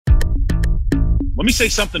Let me say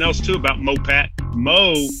something else, too, about Mo Patton.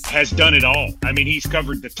 Mo has done it all. I mean, he's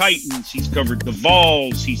covered the Titans. He's covered the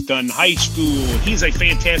Vols. He's done high school. He's a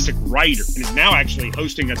fantastic writer and is now actually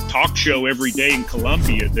hosting a talk show every day in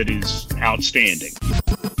Columbia that is outstanding.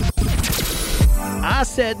 I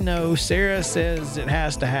said no. Sarah says it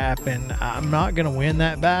has to happen. I'm not going to win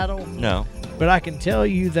that battle. No. But I can tell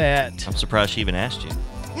you that I'm surprised she even asked you.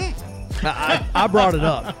 I brought it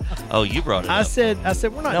up. Oh, you brought it up. I said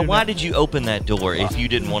we're not. Now, why did you open that door if you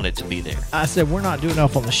didn't want it to be there? I said we're not doing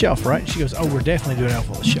Elf on the Shelf, right? She goes, oh, we're definitely doing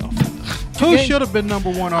Elf on the Shelf. Who should have been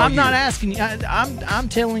number one all I'm year? not asking you. I'm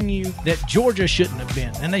telling you that Georgia shouldn't have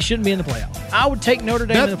been, and they shouldn't be in the playoff. I would take Notre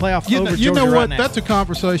Dame in the playoff over Georgia You know what? right now. That's a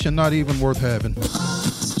conversation not even worth having. From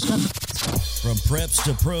preps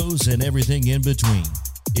to pros and everything in between,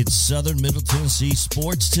 it's Southern Middle Tennessee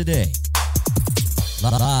Sports Today.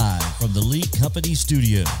 Live from the Lee Company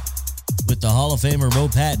studio. With the Hall of Famer Mo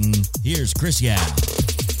Patton, here's Chris Young.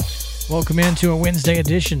 Welcome into a Wednesday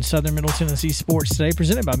edition, Southern Middle Tennessee Sports Today,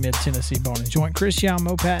 presented by Mid-Tennessee Bone and Joint. Chris Young,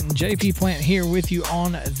 Mo Patton, JP Plant here with you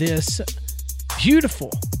on this beautiful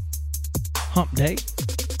hump day.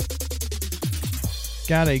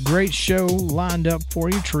 Got a great show lined up for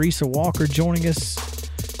you. Teresa Walker joining us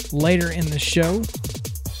later in the show.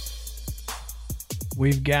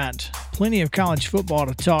 We've got plenty of college football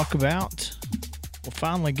to talk about. We'll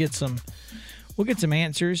finally get some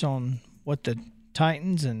answers on what the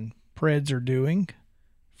Titans and Preds are doing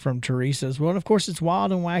from Teresa as well. And of course, it's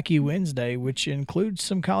Wild and Wacky Wednesday, which includes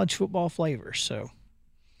some college football flavors. So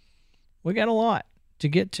we got a lot to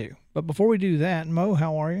get to. But before we do that, Mo,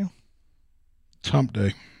 how are you? It's hump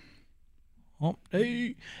day. Hump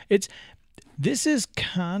day. This is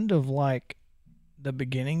kind of like the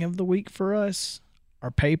beginning of the week for us. Our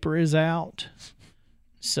paper is out.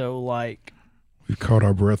 So, like, We've caught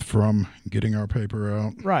our breath from getting our paper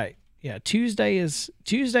out. right. Yeah, Tuesday is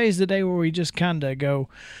the day where we just kind of go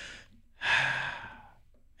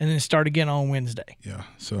and then start again on Wednesday. Yeah,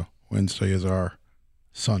 so Wednesday is our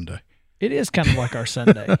Sunday. It is kind of like our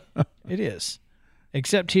Sunday. It is.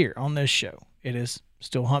 Except here on this show, it is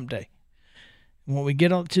still hump day. And when we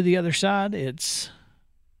get on to the other side, it's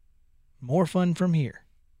more fun from here.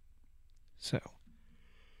 So,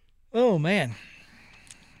 oh man.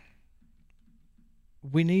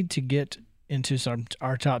 We need to get into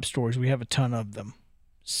our top stories. We have a ton of them.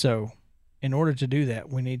 So, in order to do that,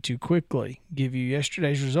 we need to quickly give you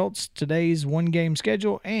yesterday's results, today's one-game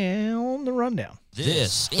schedule, and the rundown.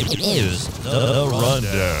 This is the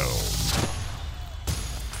Rundown.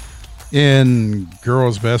 In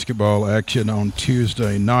girls basketball action on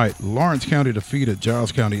Tuesday night, Lawrence County defeated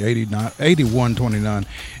Giles County 81-29.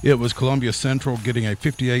 It was Columbia Central getting a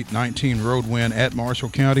 58-19 road win at Marshall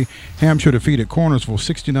County. Hampshire defeated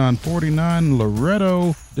Cornersville 69-49.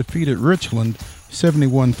 Loretto defeated Richland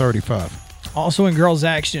 71-35. Also in girls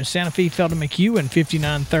action, Santa Fe fell to McEwen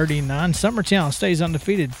 59-39. Summertown stays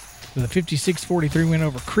undefeated with a 56-43 win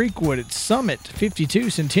over Creekwood. At Summit 52,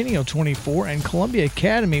 Centennial 24, and Columbia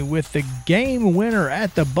Academy with the game winner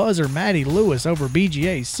at the buzzer, Maddie Lewis over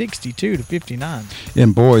BGA 62-59.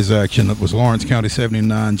 In boys action, it was Lawrence County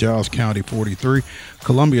 79, Giles County 43.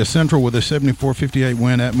 Columbia Central with a 74-58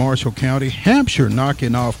 win at Marshall County. Hampshire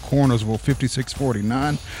knocking off Cornersville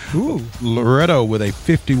 56-49. Loretto with a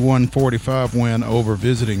 51-45 win over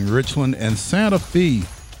visiting Richland. And Santa Fe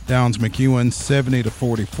downs McEwen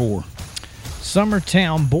 70-44.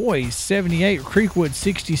 Summertown boys 78, Creekwood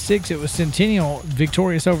 66. It was Centennial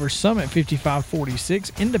victorious over Summit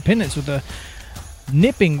 55-46. Independence with a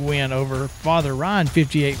nipping win over Father Ryan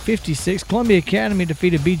 58-56. Columbia Academy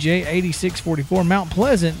defeated BJ 86-44. Mount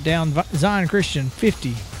Pleasant down Zion Christian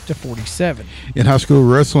 50-47. In high school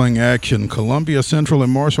wrestling action, Columbia Central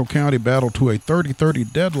and Marshall County battled to a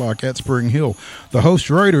 30-30 deadlock at Spring Hill. The host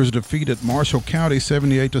Raiders defeated Marshall County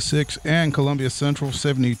 78-6 and Columbia Central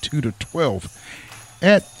 72-12.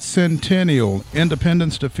 At Centennial,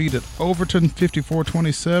 Independence defeated Overton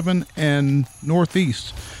 54-27 and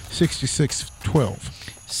Northeast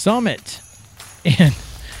 66-12. Summit and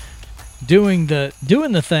doing the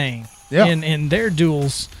thing in their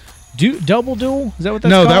duels. Double duel? Is that what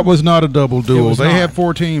that's called? No, that was not a double duel. They not. had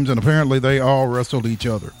 4 teams, and apparently they all wrestled each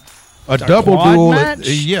other. A It's a double quad duel. match?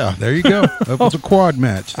 Yeah, there you go. That was a quad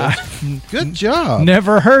match. Good job.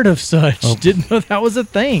 Never heard of such. Didn't know that was a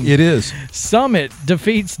thing. It is. Summit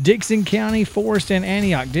defeats Dixon County, Forest, and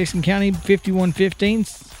Antioch. Dixon County 51-15,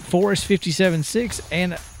 Forest 57-6,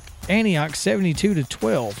 and Antioch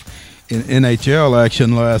 72-12. In NHL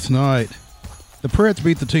action last night, the Preds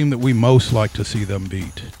beat the team that we most like to see them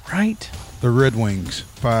beat. Right? The Red Wings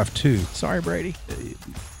 5-2. Sorry, Brady.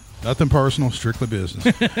 Nothing personal, strictly business.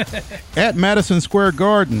 At Madison Square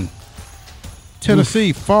Garden,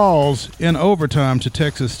 Tennessee falls in overtime to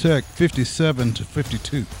Texas Tech,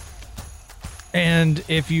 57-52. And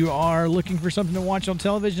if you are looking for something to watch on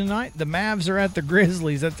television tonight, the Mavs are at the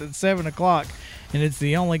Grizzlies. That's at 7 o'clock, and it's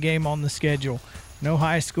the only game on the schedule. No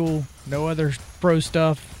high school, no other pro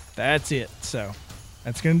stuff. That's it. So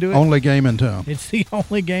that's going to do it. Only game in town. It's the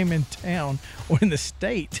only game in town or in the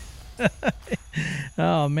state.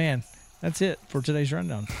 Oh, man. That's it for today's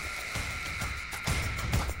rundown.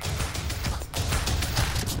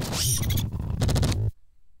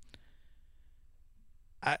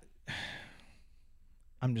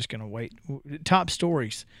 I'm just going to wait. Top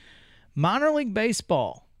stories. Minor League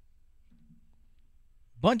Baseball.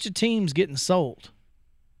 Bunch of teams getting sold.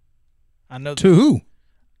 I know. To who?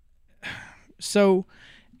 So,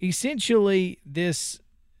 essentially, this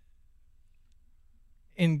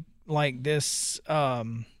one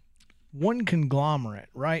conglomerate,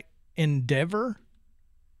 right? Endeavor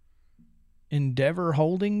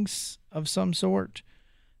Holdings of some sort.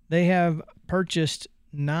 They have purchased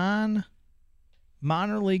 9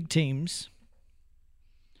 minor league teams,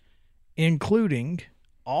 including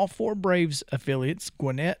all 4 Braves affiliates: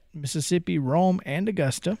 Gwinnett, Mississippi, Rome, and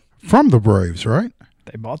Augusta. From the Braves, right?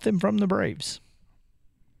 They bought them from the Braves.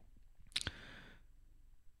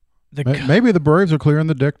 Maybe the Braves are clearing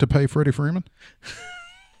the deck to pay Freddie Freeman.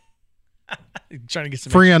 Trying to get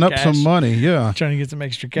some freeing up cash. Some money, yeah. Trying to get some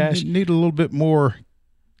extra cash. Need a little bit more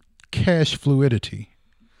cash fluidity.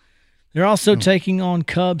 They're also taking on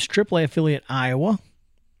Cubs AAA affiliate Iowa,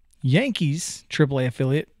 Yankees AAA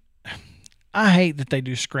affiliate. I hate that they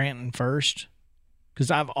do Scranton first,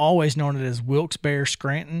 because I've always known it as Wilkes-Barre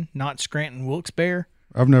Scranton, not Scranton Wilkes-Barre.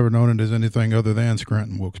 I've never known it as anything other than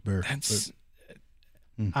Scranton Wilkes-Barre.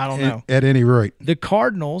 I don't know. At any rate, the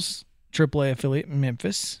Cardinals AAA affiliate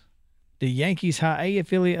Memphis, the Yankees High A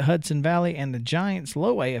affiliate Hudson Valley, and the Giants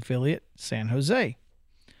Low A affiliate San Jose.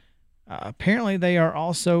 Apparently, they are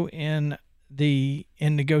also in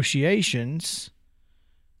negotiations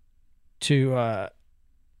to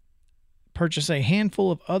purchase a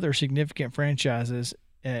handful of other significant franchises,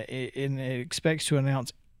 and it expects to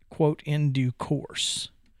announce, quote, in due course.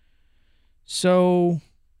 So,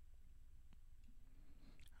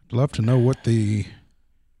 I'd love to know what the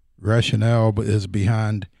rationale is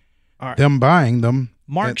behind them buying them.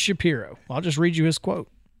 Mark Shapiro. I'll just read you his quote.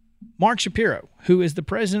 Mark Shapiro, who is the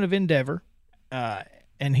president of Endeavor,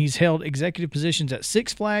 and he's held executive positions at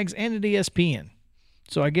Six Flags and at ESPN.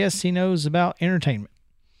 So I guess he knows about entertainment.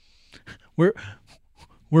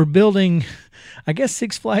 We're building, I guess,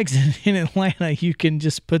 Six Flags in Atlanta. You can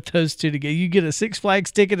just put those two together. You get a Six Flags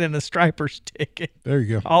ticket and a Stripers ticket. There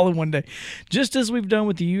you go. All in one day. Just as we've done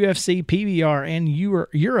with the UFC, PBR, and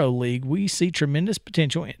Euro League, we see tremendous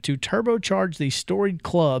potential to turbocharge these storied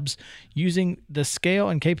clubs using the scale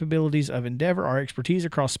and capabilities of Endeavor, our expertise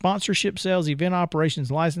across sponsorship, sales, event operations,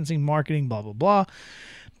 licensing, marketing, blah, blah, blah.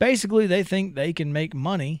 Basically, they think they can make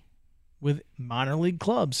money with minor league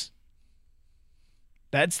clubs.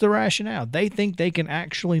 That's the rationale. They think they can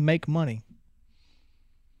actually make money.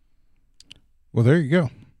 Well, there you go.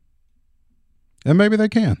 And maybe they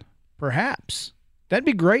can. Perhaps. That'd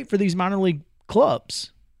be great for these minor league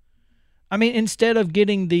clubs. I mean, instead of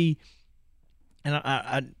getting and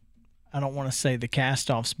I don't want to say the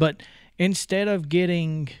cast-offs, but instead of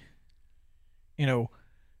getting,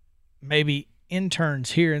 maybe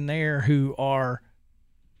interns here and there who are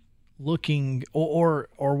looking or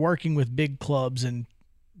working with big clubs and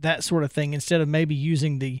that sort of thing, instead of maybe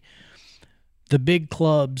using the big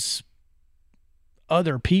clubs,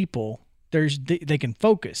 other people, they can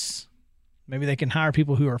focus. Maybe they can hire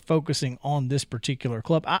people who are focusing on this particular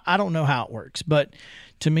club. I don't know how it works, but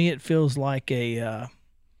to me it feels like well,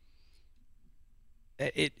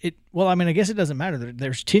 I mean, I guess it doesn't matter.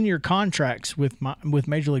 There's 10-year contracts with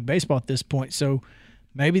Major League Baseball at this point, so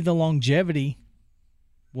maybe the longevity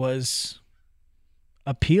was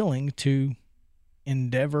appealing to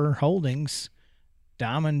Endeavor Holdings,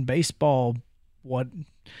 Diamond Baseball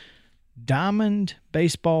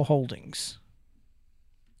Holdings.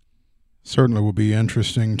 Certainly will be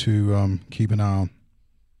interesting to keep an eye on.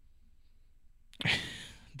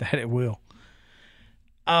 That it will.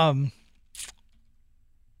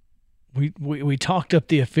 We talked up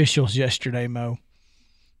the officials yesterday, Mo,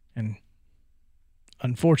 and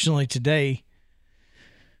unfortunately today,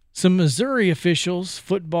 some Missouri officials,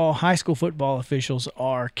 high school football officials,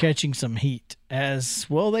 are catching some heat, as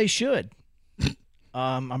well they should.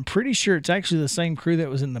 I'm pretty sure it's actually the same crew that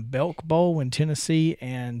was in the Belk Bowl when Tennessee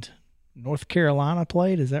and North Carolina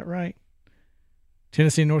played. Is that right?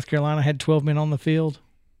 Tennessee and North Carolina had 12 men on the field.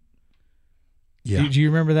 Yeah. Do you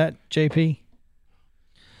remember that, JP?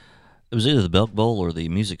 It was either the Belk Bowl or the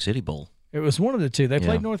Music City Bowl. It was one of the two. They Yeah.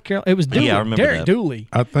 played North Carolina. It was Dooley. Yeah, I remember Derek that. Dooley.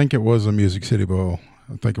 I think it was a Music City Bowl.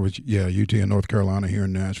 I think it was, UT and North Carolina here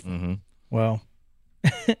in Nashville. Mm-hmm. Well,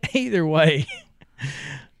 either way,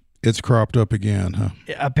 It's cropped up again, huh?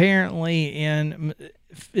 apparently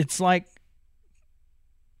it's like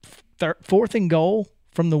 4th and goal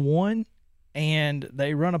from the 1, and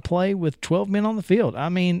they run a play with 12 men on the field. I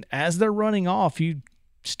mean, as they're running off, you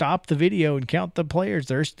stop the video and count the players.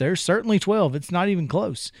 There's certainly 12. It's not even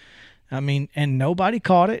close. I mean, and nobody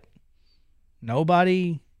caught it.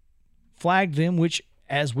 Nobody flagged them, which,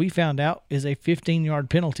 as we found out, is a 15-yard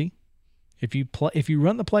penalty. If you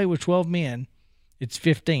run the play with 12 men, it's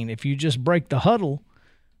 15. If you just break the huddle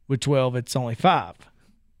with 12, it's only 5.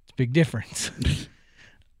 It's a big difference.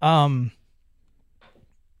 But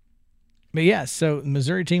yeah, so the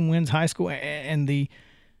Missouri team wins high school, and the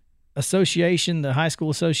association, the high school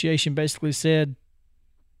association, basically said,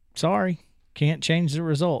 sorry, can't change the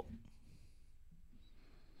result.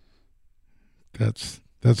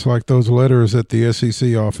 That's like those letters that the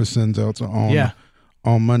SEC office sends out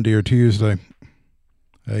on Monday or Tuesday.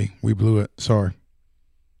 Hey, we blew it. Sorry.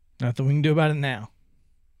 Nothing we can do about it now.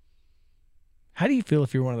 How do you feel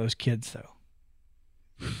if you're one of those kids,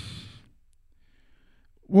 though?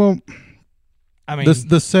 Well, I mean,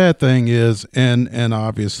 the sad thing is, and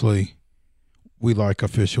obviously, we like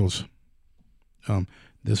officials.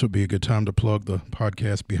 This would be a good time to plug the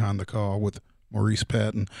podcast Behind the Call with Maurice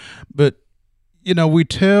Patton. But, we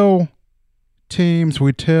tell teams,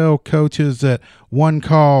 we tell coaches that one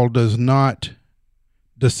call does not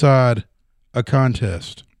decide a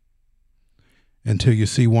contest until you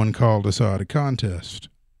see one call decide a contest.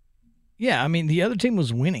 yeah, I mean, the other team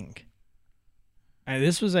was winning. And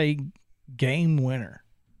this was a game winner.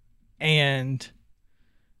 And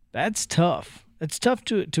that's tough. It's tough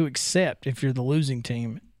to accept if you're the losing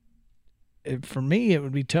team. For me, it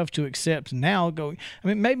would be tough to accept now.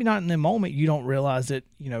 Maybe not in the moment. You don't realize that,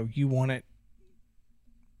 you won it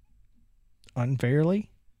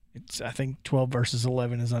unfairly. I think 12 versus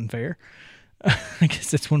 11 is unfair. I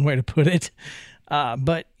guess that's one way to put it.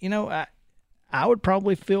 But, I would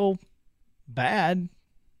probably feel bad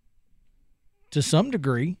to some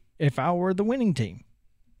degree if I were the winning team.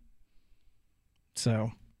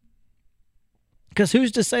 So, because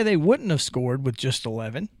who's to say they wouldn't have scored with just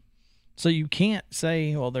 11? So you can't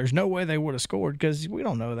say, well, there's no way they would have scored, because we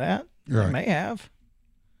don't know that. Right. They may have.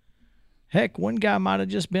 Heck, one guy might have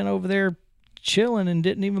just been over there chilling and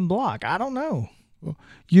didn't even block. I don't know. Well,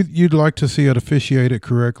 you'd like to see it officiated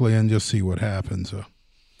correctly and just see what happens.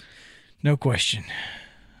 No question.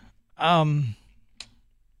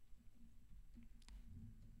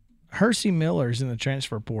 Hersey Miller's in the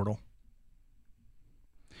transfer portal.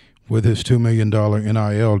 With his $2 million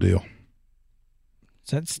NIL deal.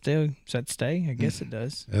 Does that stay? I guess it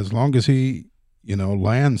does. As long as he,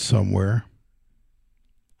 lands somewhere.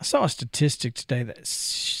 I saw a statistic today that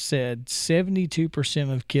said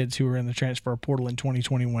 72% of kids who are in the transfer portal in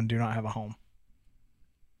 2021 do not have a home.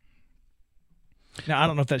 Now, I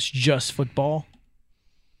don't know if that's just football.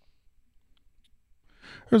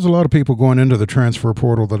 There's a lot of people going into the transfer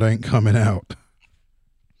portal that ain't coming out.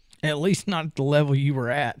 At least not at the level you were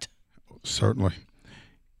at. Certainly.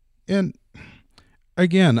 And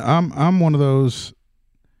again, I'm one of those.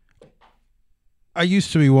 I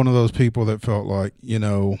used to be one of those people that felt like,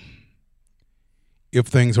 if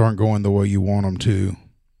things aren't going the way you want them to,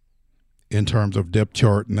 in terms of depth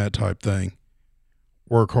chart and that type thing,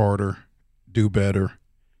 work harder, do better.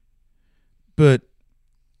 But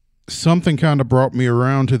something kind of brought me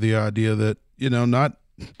around to the idea that, not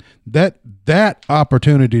that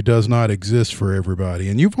opportunity does not exist for everybody.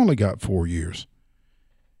 And you've only got 4 years.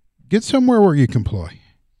 Get somewhere where you can play.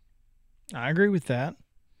 I agree with that.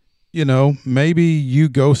 Maybe you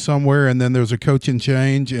go somewhere and then there's a coaching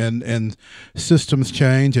change and systems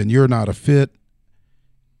change and you're not a fit.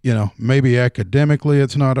 Maybe academically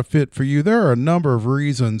it's not a fit for you. There are a number of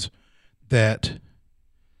reasons that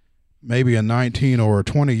maybe a 19 or a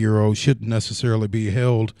 20-year-old shouldn't necessarily be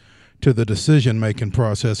held to the decision-making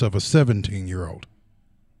process of a 17-year-old.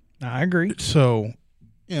 I agree. So,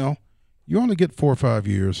 you only get 4 or 5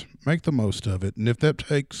 years. Make the most of it. And if that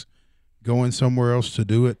takes going somewhere else to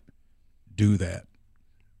do it, do that.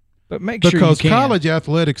 But make sure you Because can. college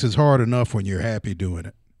athletics is hard enough when you're happy doing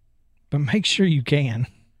it. But make sure you can.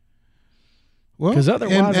 Well, 'Cause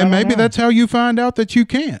otherwise, I and don't maybe know. that's how you find out that you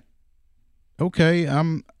can't. Okay,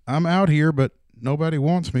 I'm out here, but nobody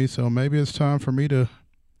wants me, so maybe it's time for me to.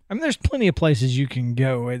 There's plenty of places you can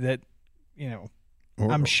go that,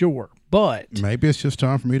 I'm sure. But maybe it's just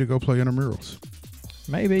time for me to go play intramurals.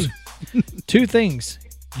 Maybe. Two things.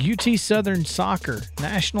 UT Southern Soccer,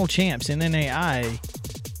 national champs in NAIA.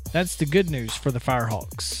 That's the good news for the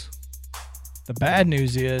Firehawks. The bad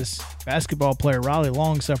news is basketball player Riley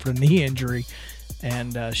Long suffered a knee injury,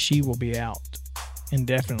 and she will be out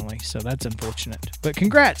indefinitely. So that's unfortunate. But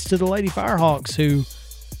congrats to the Lady Firehawks who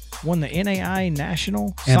won the NAIA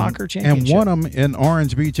National Soccer Championship. And won them in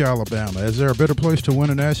Orange Beach, Alabama. Is there a better place to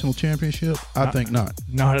win a national championship? I think not.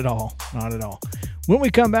 Not at all. Not at all. When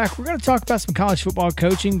we come back, we're going to talk about some college football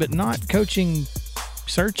coaching, but not coaching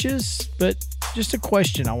searches, but just a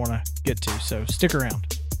question I want to get to. So stick around.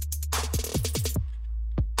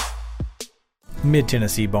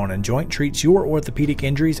 Mid-Tennessee Bone and Joint treats your orthopedic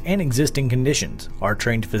injuries and existing conditions. Our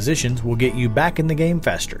trained physicians will get you back in the game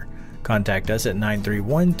faster. Contact us at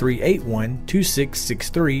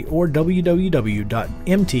 931-381-2663 or www.mtbj.net.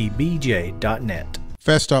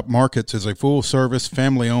 Fast Stop Markets is a full-service,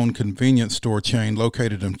 family-owned convenience store chain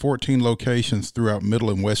located in 14 locations throughout Middle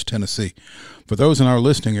and West Tennessee. For those in our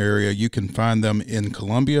listening area, you can find them in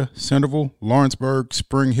Columbia, Centerville, Lawrenceburg,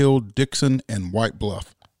 Spring Hill, Dixon, and White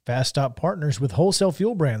Bluff. Fast Stop partners with wholesale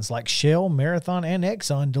fuel brands like Shell, Marathon, and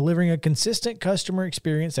Exxon, delivering a consistent customer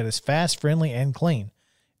experience that is fast, friendly, and clean.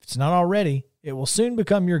 If it's not already, it will soon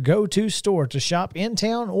become your go-to store to shop in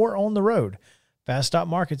town or on the road. Fast Stop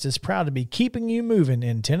Markets is proud to be keeping you moving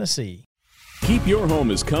in Tennessee. Keep your home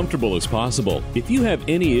as comfortable as possible. If you have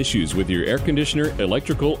any issues with your air conditioner,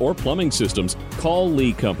 electrical, or plumbing systems, call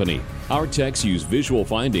Lee Company. Our techs use visual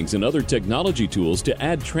findings and other technology tools to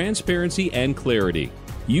add transparency and clarity.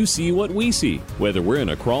 You see what we see, whether we're in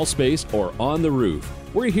a crawl space or on the roof.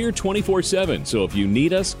 We're here 24/7, so if you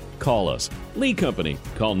need us, call us. Lee Company.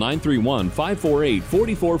 Call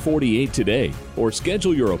 931-548-4448 today or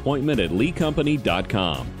schedule your appointment at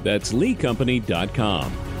leecompany.com. That's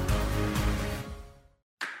leecompany.com.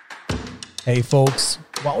 Hey folks,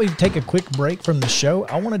 while we take a quick break from the show,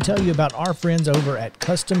 I want to tell you about our friends over at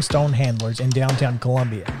Custom Stone Handlers in downtown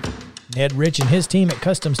Columbia. Ned Rich and his team at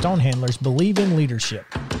Custom Stone Handlers believe in leadership.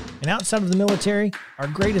 And outside of the military, our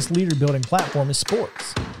greatest leader building platform is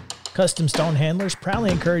sports. Custom Stone Handlers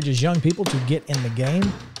proudly encourages young people to get in the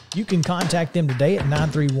game. You can contact them today at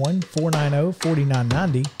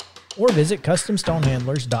 931-490-4990 or visit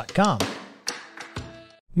CustomStonehandlers.com.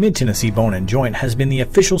 Mid-Tennessee Bone and Joint has been the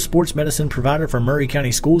official sports medicine provider for Murray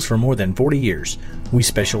County Schools for more than 40 years. We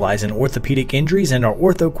specialize in orthopedic injuries, and our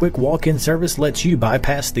Ortho Quick walk-in service lets you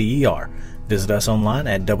bypass the ER. Visit us online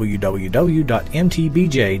at www.mtbj.net.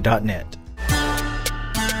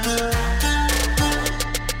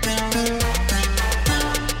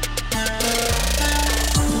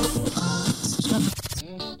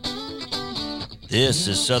 This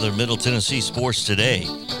is Southern Middle Tennessee Sports Today.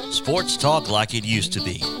 Sports talk like it used to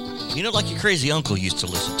be. You know, like your crazy uncle used to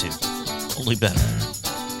listen to. Only better.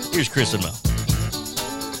 Here's Chris and Mo.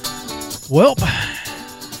 Well,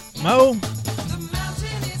 Mo,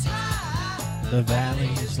 the valley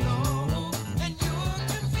is low.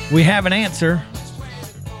 We have an answer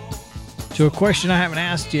to a question I haven't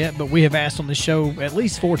asked yet, but we have asked on the show at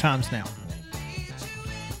least 4 times now.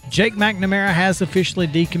 Jake McNamara has officially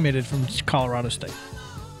decommitted from Colorado State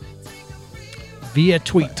via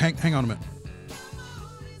tweet. Hang on a minute.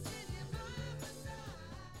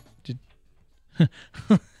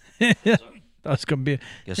 That's going to be.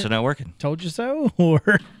 Guess they're not working. Told you so?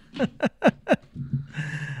 Or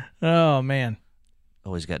oh, man.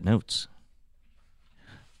 Always got notes.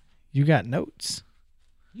 You got notes?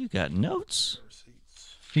 You got notes?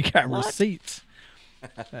 You got receipts.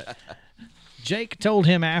 Jake told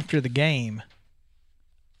him after the game,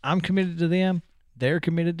 I'm committed to them. They're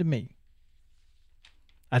committed to me.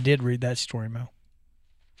 I did read that story, Mo,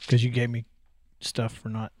 because you gave me stuff for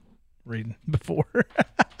not reading before.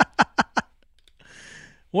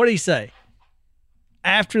 What did he say?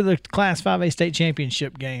 After the Class 5A state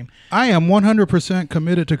championship game. I am 100%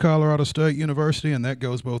 committed to Colorado State University, and that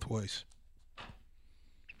goes both ways.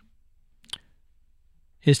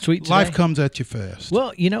 His tweet today. Life comes at you fast.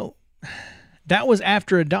 Well, you know, that was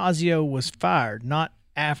after Adazio was fired, not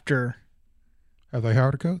after. Have they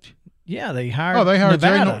hired a coach? Yeah, they hired. Oh, they hired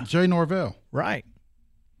Nevada. Jay Norvell. Right.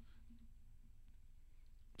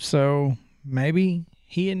 So maybe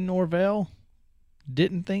he and Norvell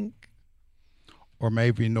didn't think. Or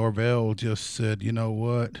maybe Norvell just said, you know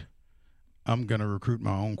what? I'm going to recruit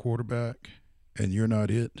my own quarterback, and you're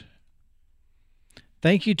not it.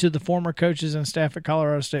 Thank you to the former coaches and staff at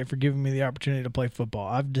Colorado State for giving me the opportunity to play football.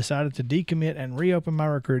 I've decided to decommit and reopen my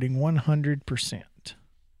recruiting 100%.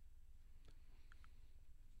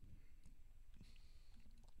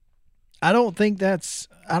 I don't think that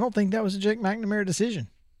was a Jake McNamara decision.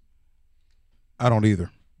 I don't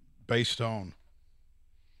either, based on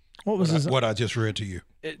what I just read to you.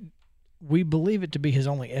 We believe it to be his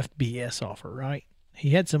only FBS offer, right?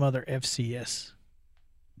 He had some other FCS.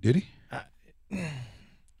 Did he?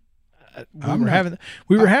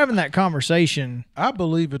 We were having that conversation. I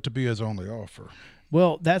believe it to be his only offer.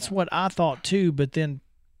 Well, that's what I thought too, but then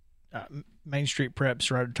Main Street Preps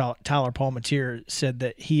writer Tyler Palmatier said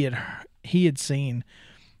that he had seen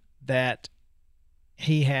that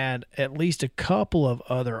he had at least a couple of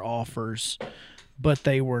other offers, but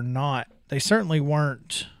they certainly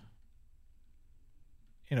weren't,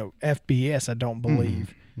 FBS, I don't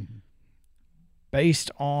believe, based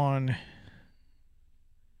on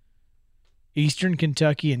Eastern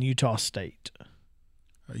Kentucky and Utah State.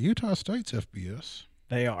 Utah State's FBS.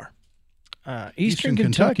 They are. Eastern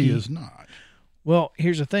Kentucky is not. Well,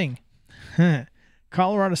 here's the thing.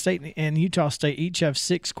 Colorado State and Utah State each have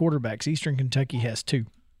 6 quarterbacks. Eastern Kentucky has 2.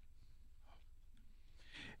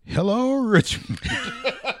 Hello, Richmond.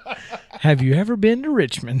 Have you ever been to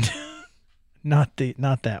Richmond? Not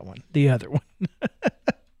that one. The other one.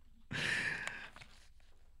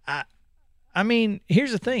 I mean,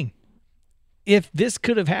 here's the thing. If this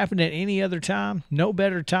could have happened at any other time, no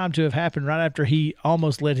better time to have happened right after he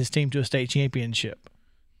almost led his team to a state championship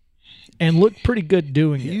and looked pretty good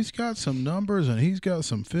doing it. He's got some numbers and he's got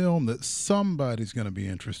some film that somebody's going to be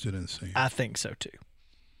interested in seeing. I think so too.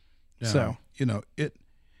 Now, it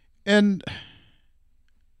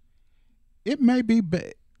may be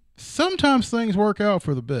sometimes things work out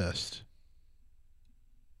for the best.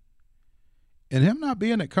 And him not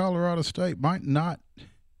being at Colorado State may not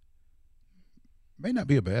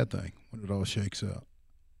be a bad thing when it all shakes out.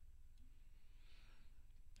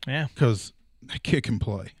 Yeah. Because that kid can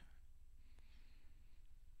play.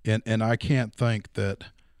 And I can't think that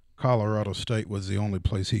Colorado State was the only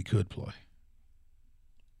place he could play.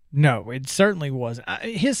 No, it certainly wasn't.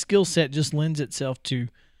 His skill set just lends itself to,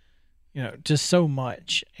 just so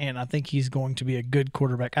much, and I think he's going to be a good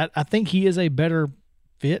quarterback. I think he is a better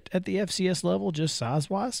fit at the FCS level, just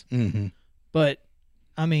size-wise. Mm-hmm. But,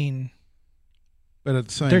 I mean, but at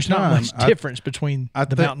the same there's time, not much difference between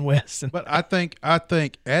the Mountain West. But I think at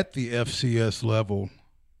the FCS level,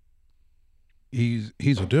 he's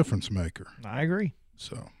a difference maker. I agree.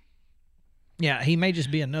 So, yeah, he may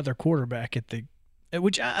just be another quarterback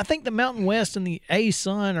which I think the Mountain West and the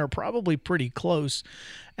A-Sun are probably pretty close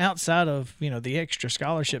outside of, the extra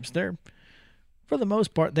scholarships. They're, for the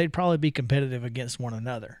most part, they'd probably be competitive against one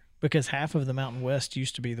another because half of the Mountain West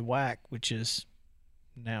used to be the WAC, which is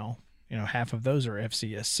now, half of those are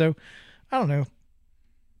FCS. So, I don't know.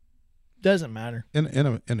 Doesn't matter. In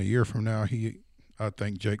a year from now, I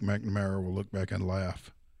think Jake McNamara will look back and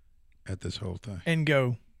laugh at this whole thing. And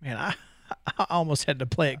go, man, I almost had to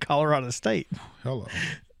play at Colorado State. Hello.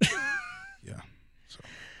 Yeah.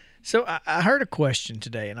 So I heard a question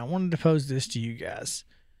today, and I wanted to pose this to you guys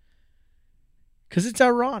because it's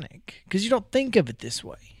ironic because you don't think of it this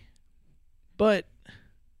way. But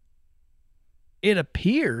it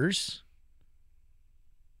appears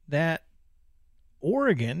that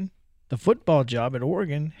Oregon, the football job at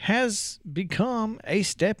Oregon, has become a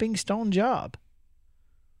stepping stone job.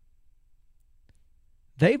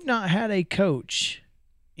 They've not had a coach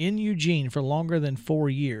in Eugene for longer than 4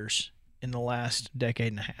 years in the last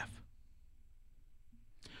decade and a half.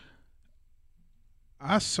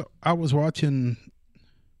 I was watching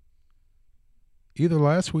either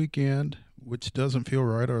last weekend, which doesn't feel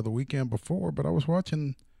right, or the weekend before, but I was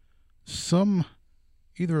watching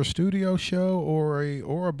either a studio show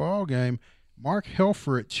or a ball game. Mark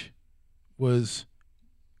Helfrich was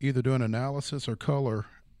either doing analysis or color.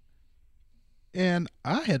 And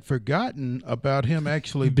I had forgotten about him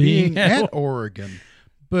actually being at Oregon.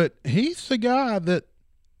 But he's the guy that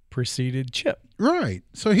preceded Chip. Right.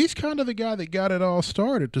 So he's kind of the guy that got it all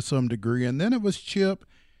started to some degree. And then it was Chip.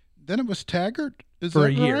 Then it was Taggart. Is for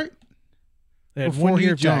that a year. right? They had before 1 year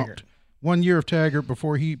he of jumped. Taggart. 1 year of Taggart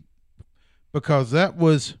because that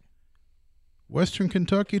was Western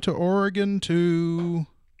Kentucky to Oregon to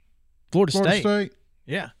Florida State.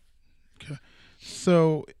 Yeah. Okay.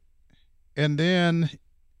 So, and then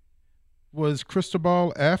was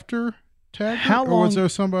Cristobal after Taggart, or was there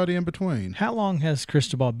somebody in between? How long has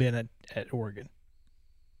Cristobal been at Oregon?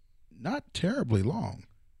 Not terribly long.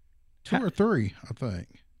 2 or 3, I think.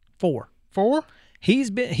 4. 4?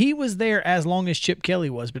 He was there as long as Chip Kelly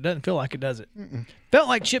was, but it doesn't feel like it, does it? Felt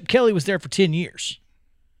like Chip Kelly was there for 10 years.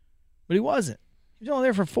 But he wasn't. He was only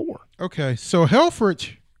there for 4. Okay, so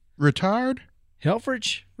Helfrich retired?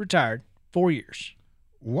 Helfrich retired 4 years.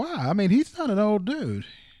 Why? I mean, he's not an old dude.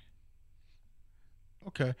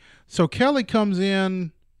 Okay. So Kelly comes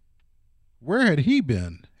in. Where had he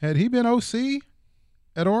been? Had he been OC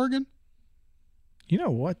at Oregon? You know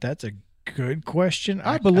what? That's a good question.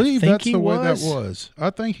 I believe think that's he the way that was. I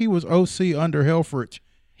think he was OC under Helfrich.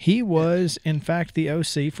 He was, in fact, the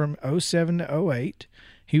OC from 07 to 08.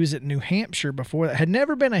 He was at New Hampshire before that. Had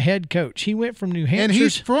never been a head coach. He went from New Hampshire. And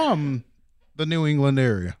he's from the New England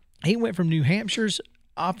area. He went from New Hampshire's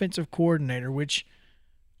offensive coordinator, which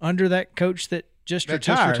under that coach that just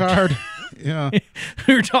retired. Yeah.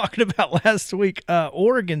 We were talking about last week,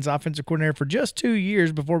 Oregon's offensive coordinator for just 2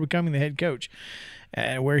 years before becoming the head coach,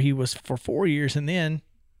 where he was for 4 years, and then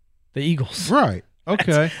the Eagles. Right.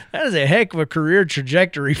 Okay. That is a heck of a career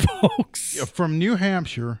trajectory, folks. Yeah, from New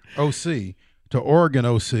Hampshire OC to Oregon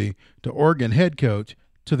OC to Oregon head coach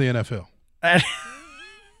to the NFL,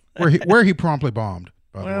 where he promptly bombed.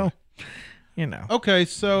 By the way. You know, Okay,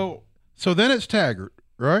 so then it's Taggart,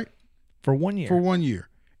 right? for 1 year. For 1 year.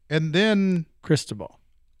 And then, Cristobal.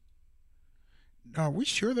 are we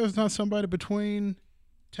sure there's not somebody between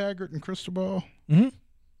Taggart and Cristobal? Mm-hmm.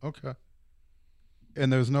 Okay.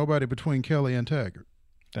 And there's nobody between Kelly and Taggart.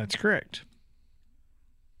 That's correct.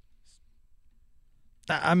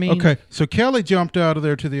 I mean, Okay, so Kelly jumped out of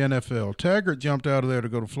there to the NFL. Taggart jumped out of there to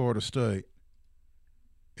go to Florida State.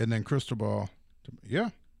 And then Cristobal.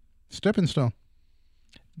 Stepping stone.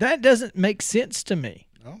 that doesn't make sense to me.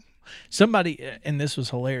 No. Somebody, and this was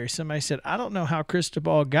hilarious, somebody said, I don't know how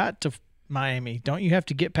Cristobal got to Miami. Don't you have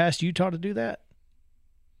to get past Utah to do that?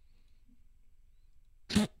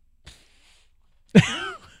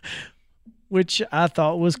 Which I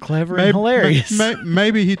thought was clever and hilarious.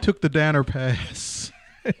 Maybe he took the Danner pass.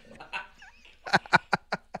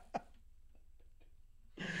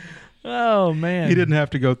 Oh, man. He didn't have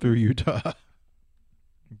to go through Utah.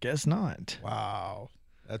 Guess not. Wow.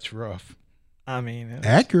 That's rough. I mean, it's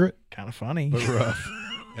Accurate, kind of funny. but rough.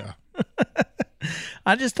 Yeah.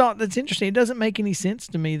 I just thought that's interesting. It doesn't make any sense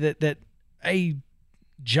to me that a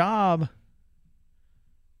job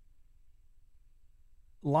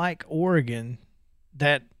like Oregon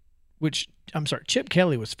Chip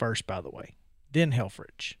Kelly was first, by the way, then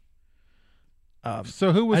Helfrich.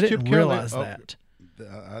 So who was I Chip didn't Kelly? realize that.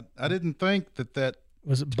 I didn't think that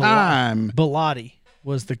Was it time. Bellotti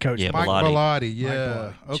was the coach. Yeah, Mike Bellotti.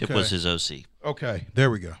 Yeah. Okay. Chip was his OC. Okay. There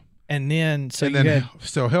we go. And then So you had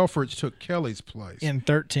Helfrich took Kelly's place. in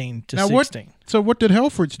 13 to Now 16. What did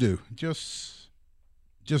Helfrich do? Just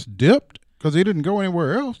dipped because he didn't go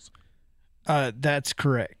anywhere else. That's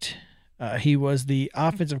correct. He was the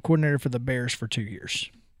offensive coordinator for the Bears for 2 years,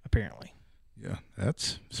 apparently. Yeah.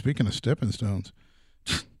 That's speaking of stepping stones.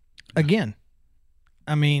 Again,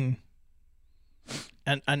 I mean,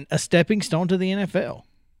 a stepping stone to the NFL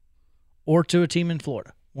or to a team in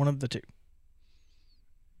Florida, one of the two.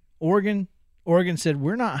 Oregon said,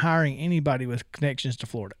 we're not hiring anybody with connections to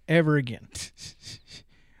Florida ever again.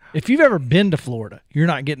 If you've ever been to Florida, you're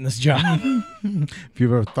not getting this job. If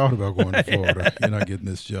you've ever thought about going to Florida, you're not getting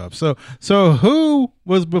this job. So who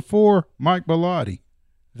was before Mike Bellotti?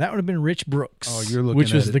 That would have been Rich Brooks. Oh, you're looking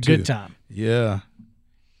which at was it the too. good time. Yeah.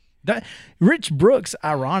 That Rich Brooks,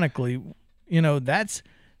 ironically, that's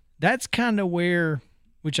kind of where,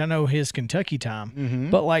 which I know his Kentucky time,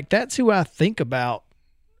 but like that's who I think about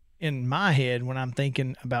in my head when I'm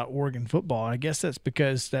thinking about Oregon football. I guess that's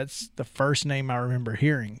because that's the first name I remember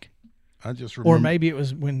hearing. I just remember. Or maybe it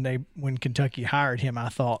was when Kentucky hired him. I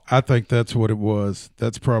thought I think that's what it was.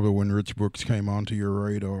 That's probably when Rich Brooks came onto your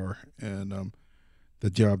radar and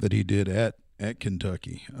the job that he did at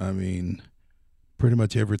Kentucky. I mean, pretty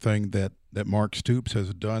much everything that Mark Stoops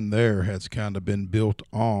has done there has kind of been built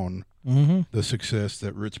on the success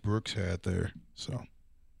that Rich Brooks had there. So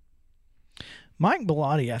Mike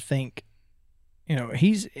Bellotti, I think,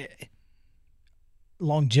 he's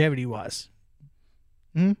longevity-wise,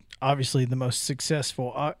 obviously the most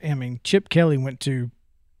successful. I mean, Chip Kelly went to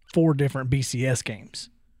 4 different BCS games.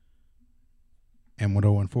 And went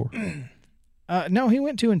 0-4. No, he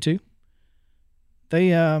went 2-2.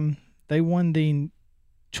 They won the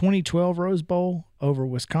 2012 Rose Bowl over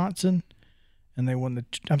Wisconsin, and they won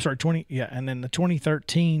and then the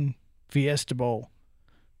 2013 Fiesta Bowl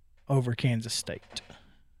over Kansas State.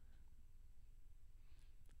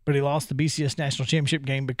 But he lost the BCS National Championship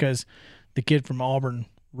game because the kid from Auburn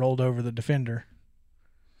rolled over the defender.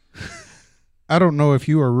 I don't know if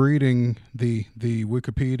you are reading the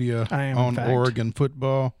Wikipedia I am, on in fact. Oregon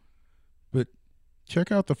football, but check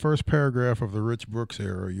out the first paragraph of the Rich Brooks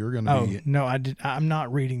era. You're going to be. Oh, no, I'm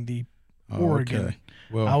not reading the Oregon. Okay.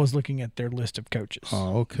 Well, I was looking at their list of coaches.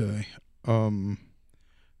 Oh, okay.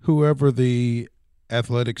 Whoever the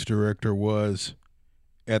athletics director was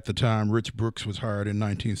at the time Rich Brooks was hired in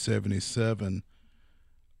 1977,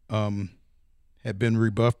 had been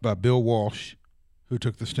rebuffed by Bill Walsh, who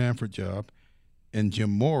took the Stanford job, and Jim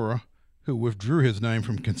Mora, who withdrew his name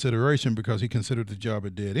from consideration because he considered the job a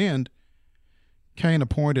dead end. Kane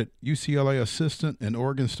appointed UCLA assistant and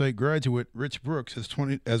Oregon State graduate Rich Brooks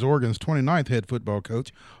as Oregon's 29th head football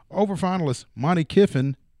coach over finalists Monty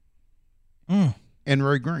Kiffin and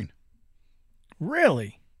Ray Green.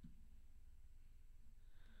 Really?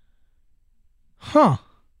 Huh.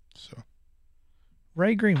 So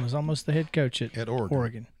Ray Green was almost the head coach at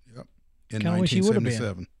Oregon. Yep. In Kinda wish he would've been.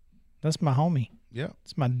 1977. That's my homie. Yeah.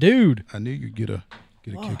 That's my dude. I knew you'd get a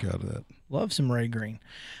kick out of that. Love some Ray Green.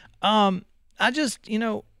 I just,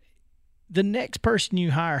 the next person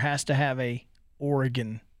you hire has to have a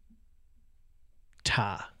Oregon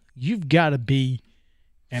tie. You've got to be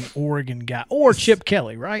an Oregon guy or Chip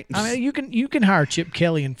Kelly, right? I mean, you can hire Chip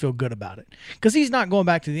Kelly and feel good about it because he's not going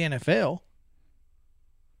back to the NFL.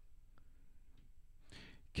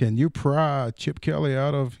 Can you pry Chip Kelly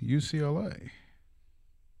out of UCLA?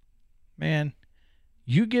 Man,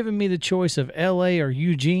 you giving me the choice of L.A. or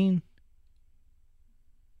Eugene,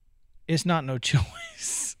 it's not no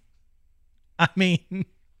choice. I mean,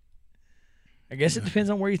 I guess it depends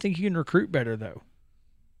on where you think you can recruit better, though.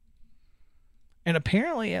 And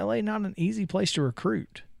apparently L.A. not an easy place to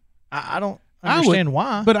recruit. I don't understand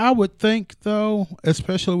why. But I would think, though,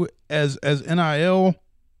 especially as NIL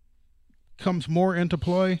comes more into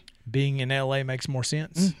play, being in L.A. makes more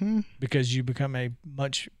sense because you become a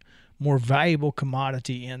much more valuable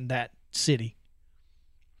commodity in that city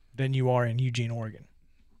than you are in Eugene, Oregon.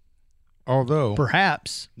 Although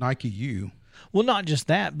perhaps Nike U. Well, not just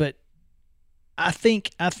that, but I think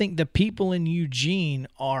the people in Eugene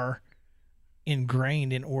are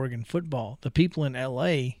ingrained in Oregon football. The people in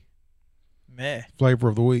L.A., meh. Flavor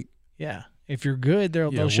of the week. Yeah, if you're good,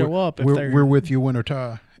 they'll show up. If we're with you, winter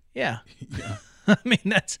tie. Yeah. Yeah. I mean,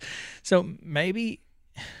 that's so maybe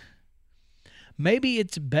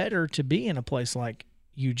it's better to be in a place like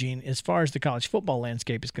Eugene as far as the college football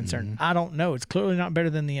landscape is concerned. I don't know. It's clearly not better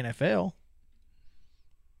than the NFL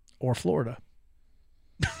or Florida.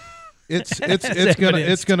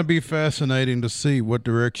 It's gonna be fascinating to see what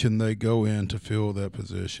direction they go in to fill that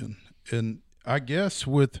position. And I guess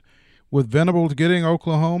with Venables getting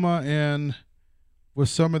Oklahoma and with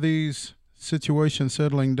some of these situations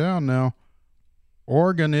settling down now,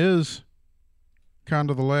 Oregon is kind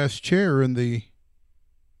of the last chair in the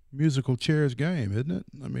musical chairs game, isn't it?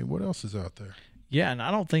 I mean, what else is out there? Yeah, and I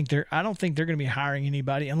don't think they're going to be hiring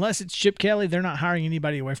anybody unless it's Chip Kelly. They're not hiring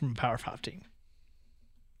anybody away from a Power 5 team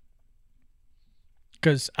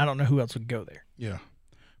because I don't know who else would go there. Yeah,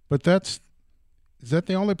 but is that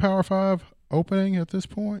the only Power 5 opening at this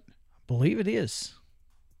point? I believe it is.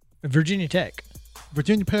 Virginia Tech.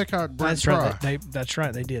 Virginia Tech hired Brent Fry. Fry. That's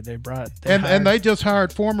right. They did. And they just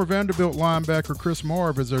hired former Vanderbilt linebacker Chris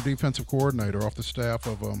Marv as their defensive coordinator off the staff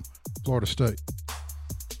of Florida State.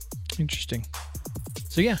 Interesting.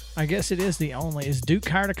 So, yeah, I guess it is the only. Is Duke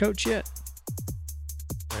hired a coach yet?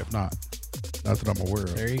 They have not. Not that I'm aware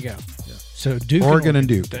of. There you go. Yeah. So Duke, Oregon and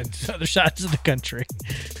Duke. That's other sides of the country.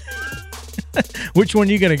 Which one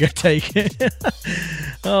are you going to go take?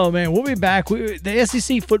 Oh, man, we'll be back. The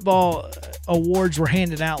SEC football awards were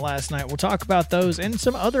handed out last night. We'll talk about those and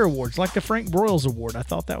some other awards, like the Frank Broyles Award. I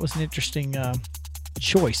thought that was an interesting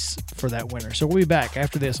choice for that winner. So we'll be back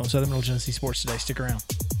after this on Southern Middle Tennessee Sports Today. Stick around.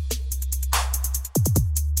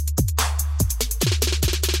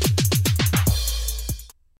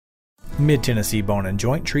 Mid-Tennessee Bone &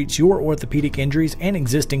 Joint treats your orthopedic injuries and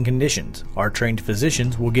existing conditions. Our trained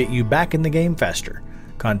physicians will get you back in the game faster.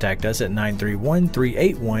 Contact us at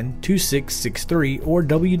 931-381-2663 or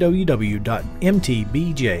www.mtbj.net.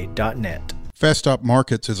 Fast Stop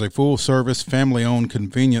Markets is a full-service, family-owned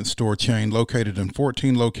convenience store chain located in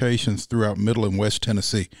 14 locations throughout Middle and West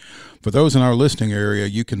Tennessee. For those in our listening area,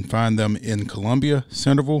 you can find them in Columbia,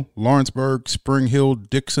 Centerville, Lawrenceburg, Spring Hill,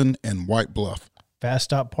 Dixon, and White Bluff. Fast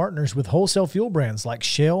Stop partners with wholesale fuel brands like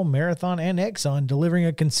Shell, Marathon, and Exxon, delivering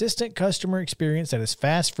a consistent customer experience that is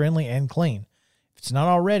fast, friendly, and clean. If it's not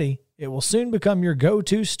already, it will soon become your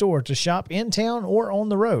go-to store to shop in town or on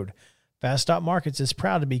the road. Fast Stop Markets is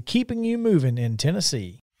proud to be keeping you moving in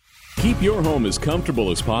Tennessee. Keep your home as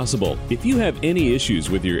comfortable as possible. If you have any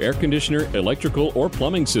issues with your air conditioner, electrical, or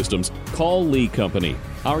plumbing systems, call Lee Company.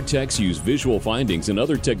 Our techs use visual findings and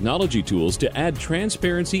other technology tools to add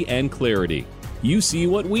transparency and clarity. You see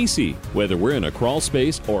what we see, whether we're in a crawl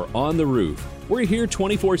space or on the roof. We're here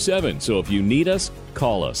 24/7, so if you need us,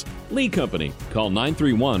 call us. Lee Company. Call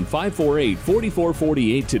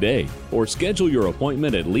 931-548-4448 today or schedule your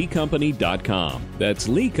appointment at leecompany.com. That's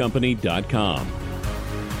leecompany.com.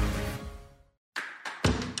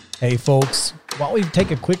 Hey folks, while we take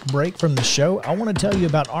a quick break from the show, I want to tell you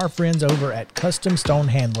about our friends over at Custom Stone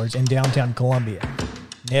Handlers in downtown Columbia.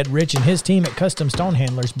 Ned Rich and his team at Custom Stone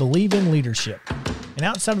Handlers believe in leadership. And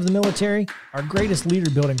outside of the military, our greatest leader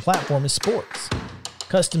building platform is sports.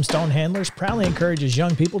 Custom Stone Handlers proudly encourages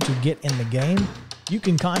young people to get in the game. You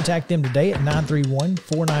can contact them today at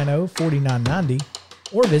 931-490-4990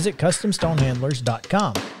 or visit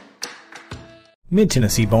CustomStonehandlers.com.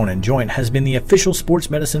 Mid-Tennessee Bone & Joint has been the official sports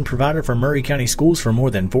medicine provider for Maury County Schools for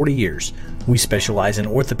more than 40 years. We specialize in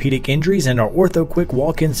orthopedic injuries, and our Ortho Quick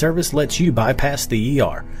walk-in service lets you bypass the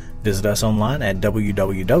ER. Visit us online at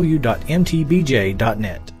www.mtbj.net.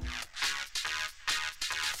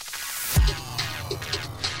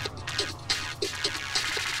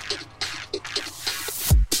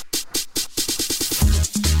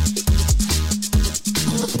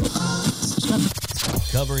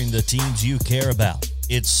 Covering the teams you care about.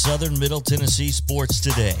 It's Southern Middle Tennessee Sports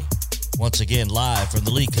Today. Once again, live from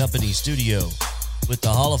the Lee Company studio. With the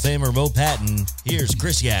Hall of Famer Mo Patton, here's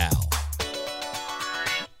Chris Yao.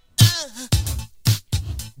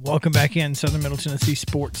 Welcome back in Southern Middle Tennessee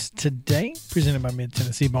Sports Today, presented by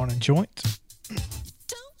Mid-Tennessee Bone & Joint.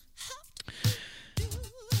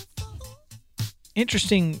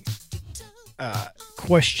 Interesting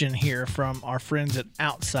question here from our friends at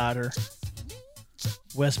Outsider,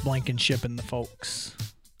 Wes Blankenship and the folks.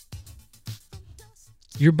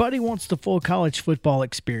 Your buddy wants the full college football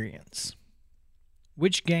experience.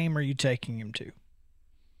 Which game are you taking him to?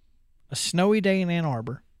 A snowy day in Ann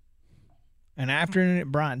Arbor, an afternoon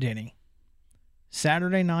at Bryant-Denny,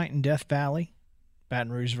 Saturday night in Death Valley,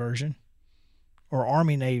 Baton Rouge version, or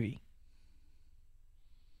Army-Navy?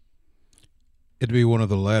 It'd be one of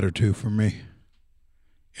the latter two for me.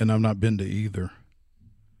 And I've not been to either.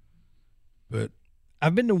 But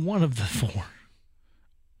I've been to one of the four.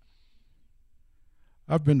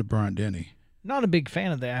 I've been to Bryant-Denny. Not a big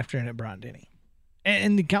fan of the afternoon at Bryant-Denny.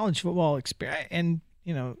 And the college football experience, and,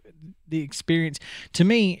 you know, the experience. To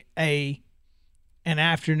me, an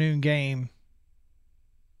afternoon game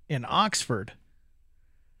in Oxford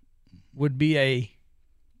would be a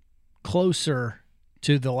closer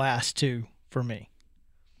to the last two for me.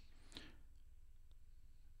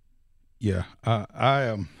 Yeah,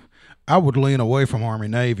 I would lean away from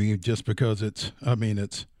Army-Navy just because it's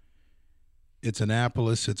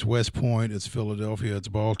Annapolis, it's West Point, it's Philadelphia, it's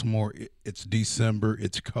Baltimore, it's December,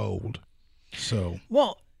 it's cold. So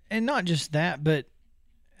well, and not just that, but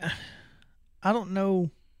I don't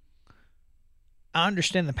know. I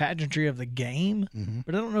understand the pageantry of the game,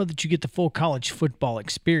 but I don't know that you get the full college football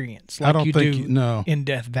experience like you do in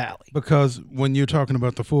Death Valley. Because when you're talking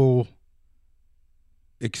about the full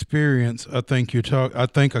experience, I think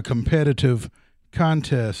a competitive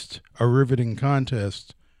contest, a riveting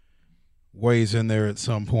contest, weighs in there at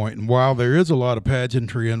some point. And while there is a lot of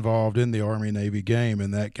pageantry involved in the Army-Navy game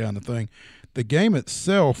and that kind of thing, the game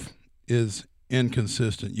itself is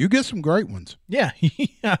inconsistent. You get some great ones. Yeah,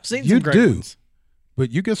 I've seen some great ones.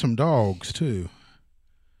 But you get some dogs, too.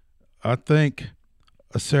 I think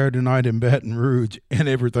a Saturday night in Baton Rouge and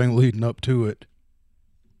everything leading up to it.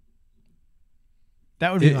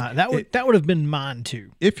 That would be mine. That would have been mine,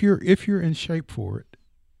 too. If you're in shape for it.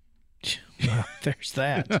 Well, there's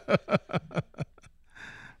that.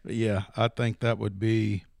 Yeah, I think that would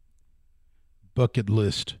be bucket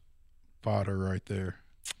list fodder right there.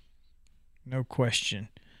 No question.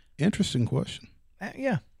 Interesting question.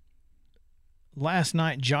 Yeah. Last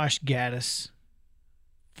night, Josh Gaddis,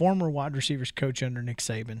 former wide receivers coach under Nick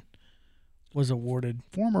Saban, was awarded.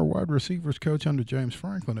 Former wide receivers coach under James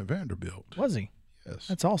Franklin at Vanderbilt. Was he? Yes.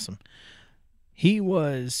 That's awesome. He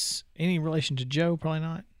was any relation to Joe? Probably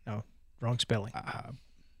not. No, wrong spelling.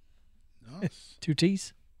 No. 2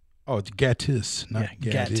 T's? Oh, it's Gattis, not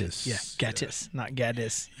Gaddis. Yeah, Gattis, not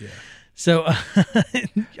Gaddis. Yeah. So,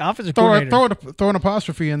 offensive coordinator. Throw an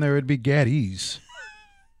apostrophe in there, it'd be Gaddies.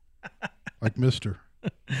 Like Mr.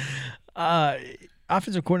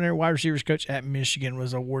 Offensive coordinator, wide receivers coach at Michigan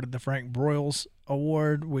was awarded the Frank Broyles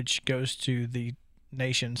Award, which goes to the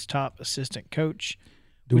nation's top assistant coach,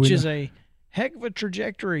 which is a heck of a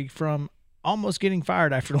trajectory from almost getting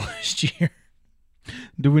fired after last year.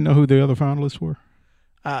 Do we know who the other finalists were?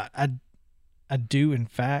 I do, in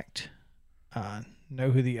fact, know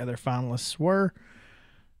who the other finalists were,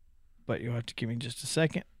 but you'll have to give me just a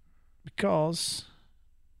second because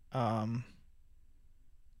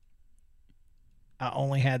I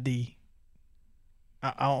only had the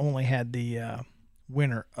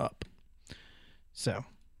winner up. So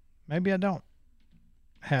maybe I don't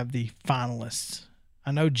have the finalists.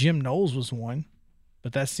 I know Jim Knowles was one,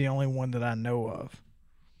 but that's the only one that I know of.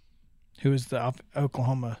 Who is the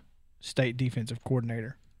Oklahoma State defensive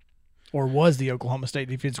coordinator, or was the Oklahoma State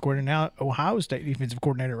defensive coordinator, now Ohio State defensive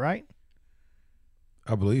coordinator, right?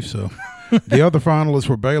 I believe so. The other finalists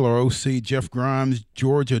were Baylor OC Jeff Grimes,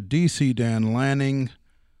 Georgia DC Dan Lanning,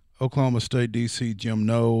 Oklahoma State DC Jim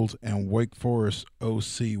Knowles, and Wake Forest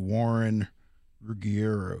OC Warren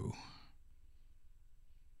Ruggiero.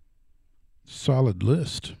 Solid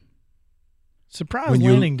list. Surprised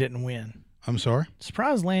Lanning didn't win. I'm sorry?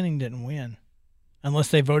 Surprised Lanning didn't win. Unless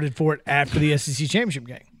they voted for it after the SEC championship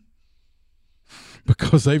game.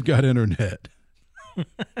 Because they've got internet.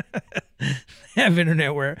 They have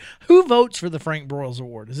internet where who votes for the Frank Broyles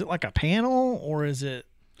Award? Is it like a panel or is it?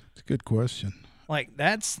 It's a good question. Like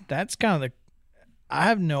that's kind of I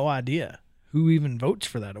have no idea who even votes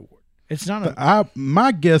for that award. It's not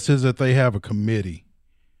my guess is that they have a committee.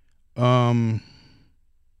 Let's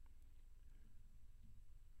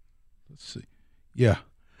see. Yeah.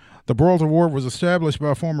 The Broyles Award was established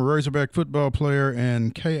by former Razorback football player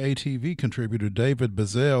and KATV contributor David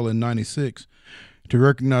Bazell in 1996 to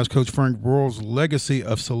recognize Coach Frank Broyles' legacy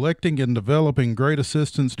of selecting and developing great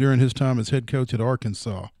assistants during his time as head coach at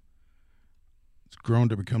Arkansas. It's grown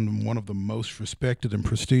to become one of the most respected and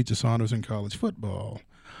prestigious honors in college football.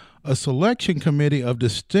 A selection committee of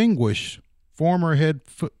distinguished former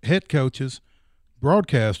head coaches,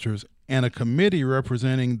 broadcasters, and a committee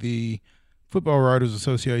representing the Football Writers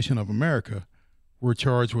Association of America were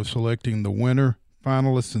charged with selecting the winner,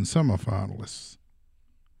 finalists, and semifinalists.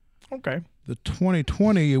 Okay. The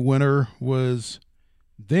 2020 winner was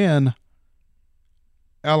then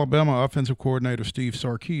Alabama offensive coordinator Steve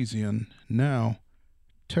Sarkisian, now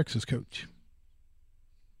Texas coach.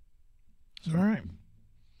 All right.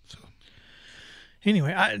 So,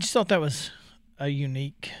 anyway, I just thought that was a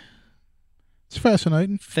unique. It's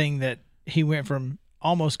fascinating thing that he went from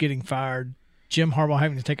almost getting fired, Jim Harbaugh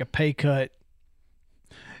having to take a pay cut,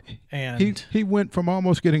 and he went from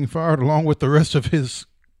almost getting fired along with the rest of his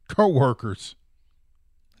co-workers.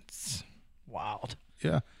 It's wild.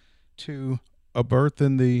 Yeah, to a berth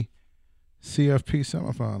in the CFP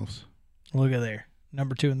semifinals. Look at there.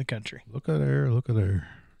 Number 2 in the country. Look at there. Look at there.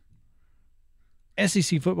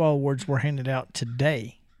 SEC football awards were handed out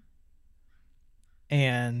today,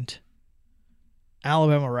 and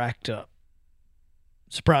Alabama racked up.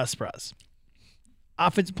 Surprise, surprise.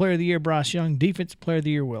 Offensive Player of the Year, Bryce Young. Defensive Player of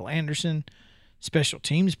the Year, Will Anderson. Special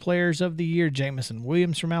Teams Players of the Year, Jamison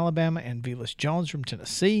Williams from Alabama and Velus Jones from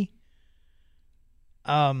Tennessee.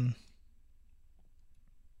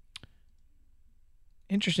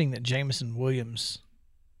 Interesting that Jamison Williams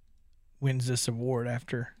wins this award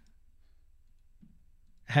after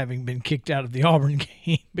having been kicked out of the Auburn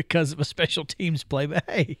game because of a special teams play. But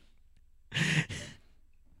hey,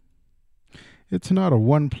 it's not a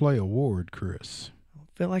one-play award, Chris. I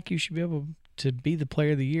feel like you should be able to be the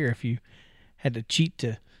Player of the Year if you had to cheat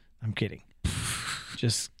to. I'm kidding.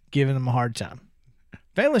 Just giving them a hard time.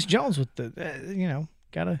 Velus Jones with the,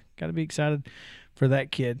 gotta be excited for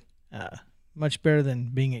that kid. Much better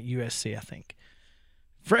than being at USC, I think.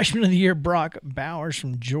 Freshman of the Year, Brock Bowers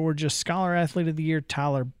from Georgia. Scholar Athlete of the Year,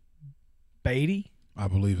 Tyler Beatty. I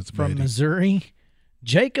believe it's from Beatty. Missouri.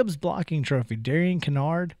 Jacobs Blocking Trophy, Darian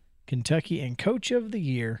Kennard, Kentucky. And Coach of the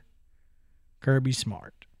Year, Kirby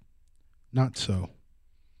Smart. Not so.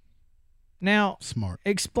 Now, Smart.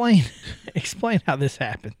 Explain how this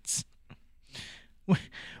happens.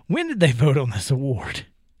 When did they vote on this award?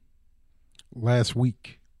 Last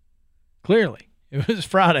week. Clearly. It was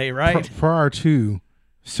Friday, right? Prior to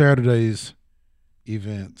Saturday's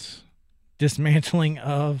events. Dismantling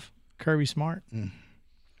of Kirby Smart. Mm.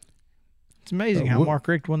 It's amazing how Mark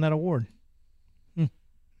Richt won that award.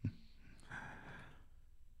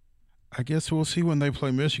 I guess we'll see when they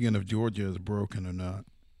play Michigan if Georgia is broken or not.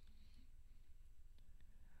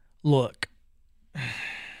 Look,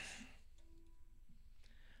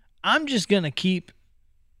 I'm just going to keep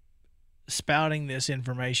spouting this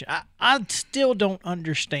information. I still don't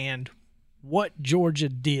understand what Georgia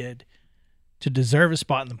did to deserve a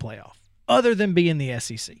spot in the playoff other than being the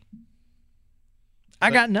SEC.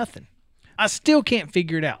 I got nothing. I still can't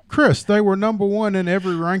figure it out. Chris, they were number 1 in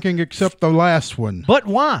every ranking except the last one. But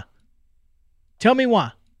why? Tell me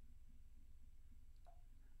why.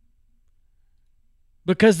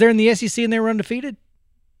 Because they're in the SEC and they were undefeated?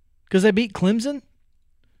 Because they beat Clemson?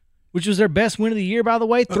 which was their best win of the year, by the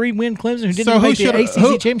way. 3-win Clemson, who didn't So even make the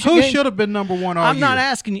ACC championship who game. should have been number one all I'm year? not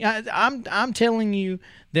asking you. I'm telling you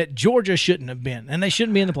that Georgia shouldn't have been, and they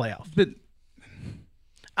shouldn't be in the playoff. But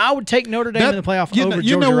I would take Notre Dame in the playoff over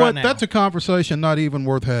you Georgia know right what? now. That's a conversation not even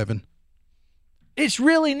worth having. It's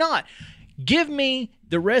really not. Give me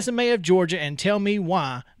the resume of Georgia and tell me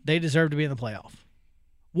why they deserve to be in the playoff.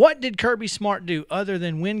 What did Kirby Smart do other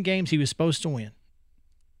than win games he was supposed to win?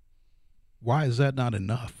 Why is that not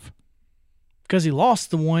enough? Because he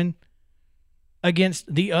lost the one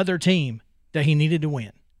against the other team that he needed to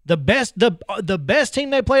win. The best team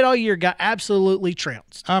they played all year got absolutely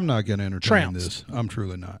trounced. I'm not going to entertain Trounced. this. I'm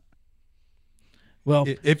truly not. Well,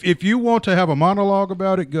 If you want to have a monologue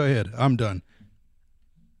about it, go ahead. I'm done.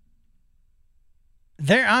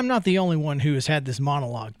 I'm not the only one who has had this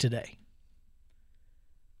monologue today,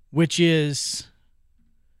 which is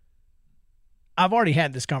I've already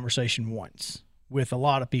had this conversation once with a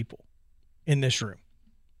lot of people in this room.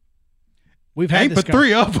 We've had Ain't but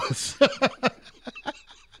three of us.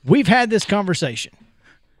 We've had this conversation,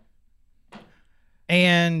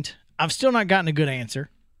 and I've still not gotten a good answer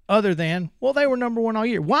other than, well, they were number one all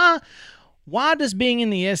year. Why does being in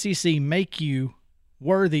the SEC make you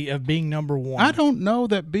worthy of being number one? I don't know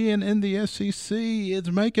that being in the SEC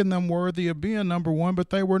is making them worthy of being number one, but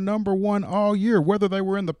they were number one all year, whether they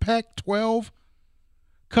were in the Pac-12,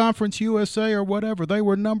 Conference USA, or whatever. They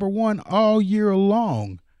were number one all year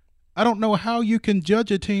long. I don't know how you can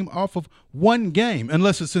judge a team off of one game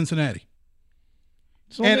unless it's Cincinnati.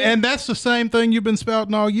 So And that's the same thing you've been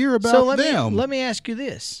spouting all year about them. Let me ask you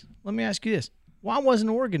this. Why wasn't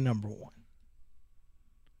Oregon number one?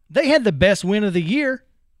 They had the best win of the year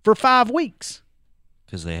for 5 weeks.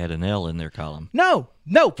 Because they had an L in their column. No,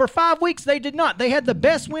 for 5 weeks they did not. They had the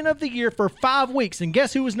best win of the year for 5 weeks, and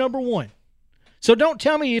guess who was number one? So don't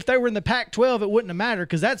tell me if they were in the Pac-12 it wouldn't have mattered,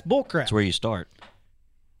 because that's bullcrap. That's where you start.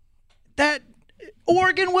 That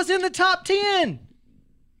Oregon was in the top 10.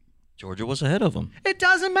 Georgia was ahead of them. It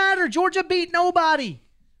doesn't matter. Georgia beat nobody.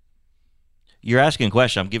 You're asking a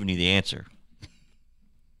question. I'm giving you the answer.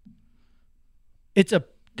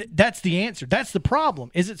 That's the answer. That's the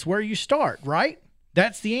problem. It's where you start, right?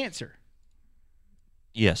 That's the answer.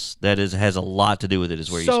 Yes, that has a lot to do with it.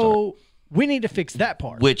 Is where you start. So we need to fix that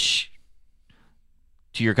part. Which,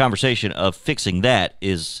 to your conversation of fixing that,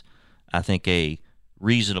 is, I think, a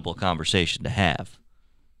reasonable conversation to have.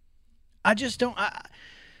 I just don't.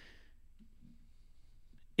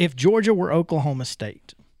 If Georgia were Oklahoma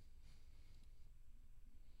State,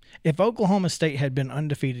 if Oklahoma State had been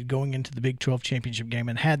undefeated going into the Big 12 championship game,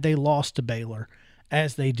 and had they lost to Baylor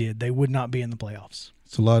as they did, they would not be in the playoffs.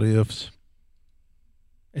 It's a lot of ifs.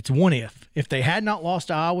 It's one if. If they had not lost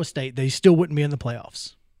to Iowa State, they still wouldn't be in the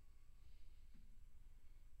playoffs.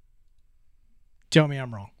 Tell me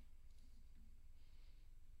I'm wrong.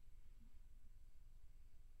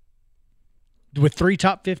 With 3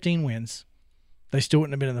 top 15 wins, they still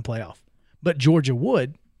wouldn't have been in the playoff. But Georgia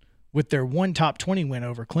would, with their 1 top 20 win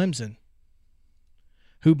over Clemson,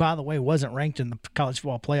 who, by the way, wasn't ranked in the college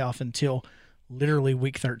football playoff until literally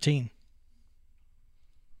week 13.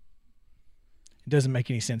 It doesn't make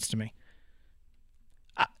any sense to me.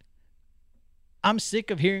 I'm sick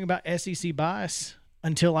of hearing about SEC bias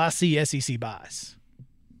until I see SEC bias.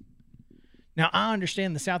 Now, I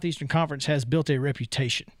understand the Southeastern Conference has built a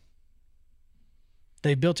reputation.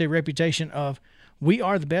 They've built a reputation of, we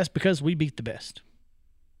are the best because we beat the best.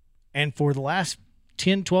 And for the last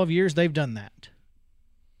 10, 12 years, they've done that.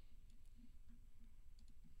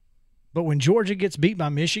 But when Georgia gets beat by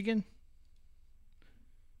Michigan,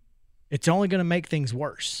 it's only going to make things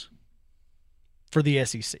worse for the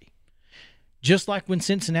SEC. Just like when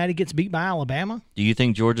Cincinnati gets beat by Alabama. Do you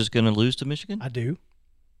think Georgia's going to lose to Michigan? I do.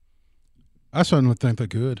 I certainly think they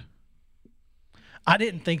could. I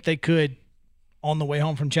didn't think they could on the way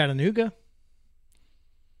home from Chattanooga.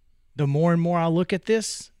 The more and more I look at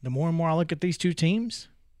this, the more and more I look at these two teams,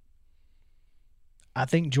 I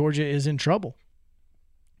think Georgia is in trouble.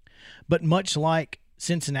 But much like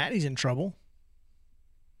Cincinnati's in trouble,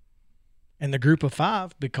 and the group of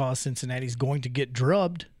 5, because Cincinnati's going to get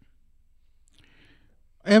drubbed.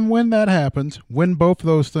 And when that happens, when both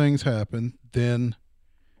those things happen, then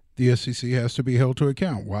the SEC has to be held to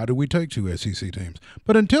account. Why do we take 2 SEC teams?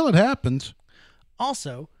 But until it happens.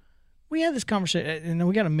 Also, we had this conversation, and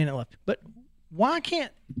we got a minute left, but why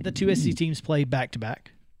can't the 2 SEC teams play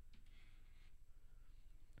back-to-back?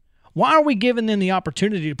 Why are we giving them the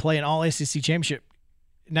opportunity to play an all-SEC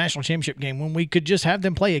national championship game when we could just have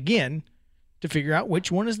them play again to figure out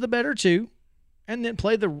which one is the better 2 and then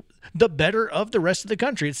play the better of the rest of the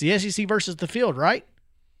country? It's the SEC versus the field, right?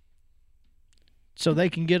 so they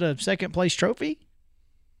can get a second place trophy?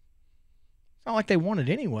 It's not like they won it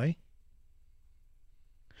anyway.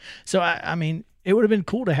 So, I mean, it would have been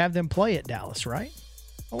cool to have them play at Dallas, right?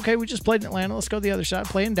 Okay, we just played in Atlanta. Let's go to the other side,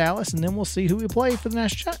 play in Dallas, and then we'll see who we play for the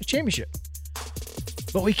national championship.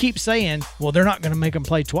 But we keep saying, well, they're not going to make them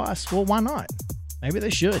play twice. Well, why not? Maybe they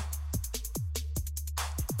should.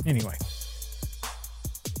 Anyway,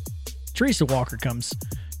 Teresa Walker comes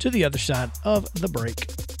to the other side of the break.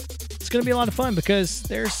 It's going to be a lot of fun because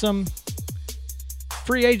there's some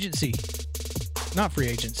free agency. Not free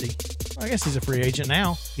agency. I guess he's a free agent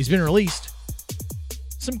now. He's been released.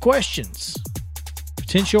 Some questions.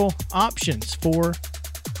 Potential options for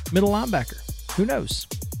middle linebacker. Who knows?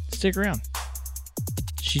 Stick around.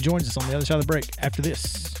 She joins us on the other side of the break after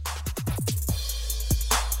this.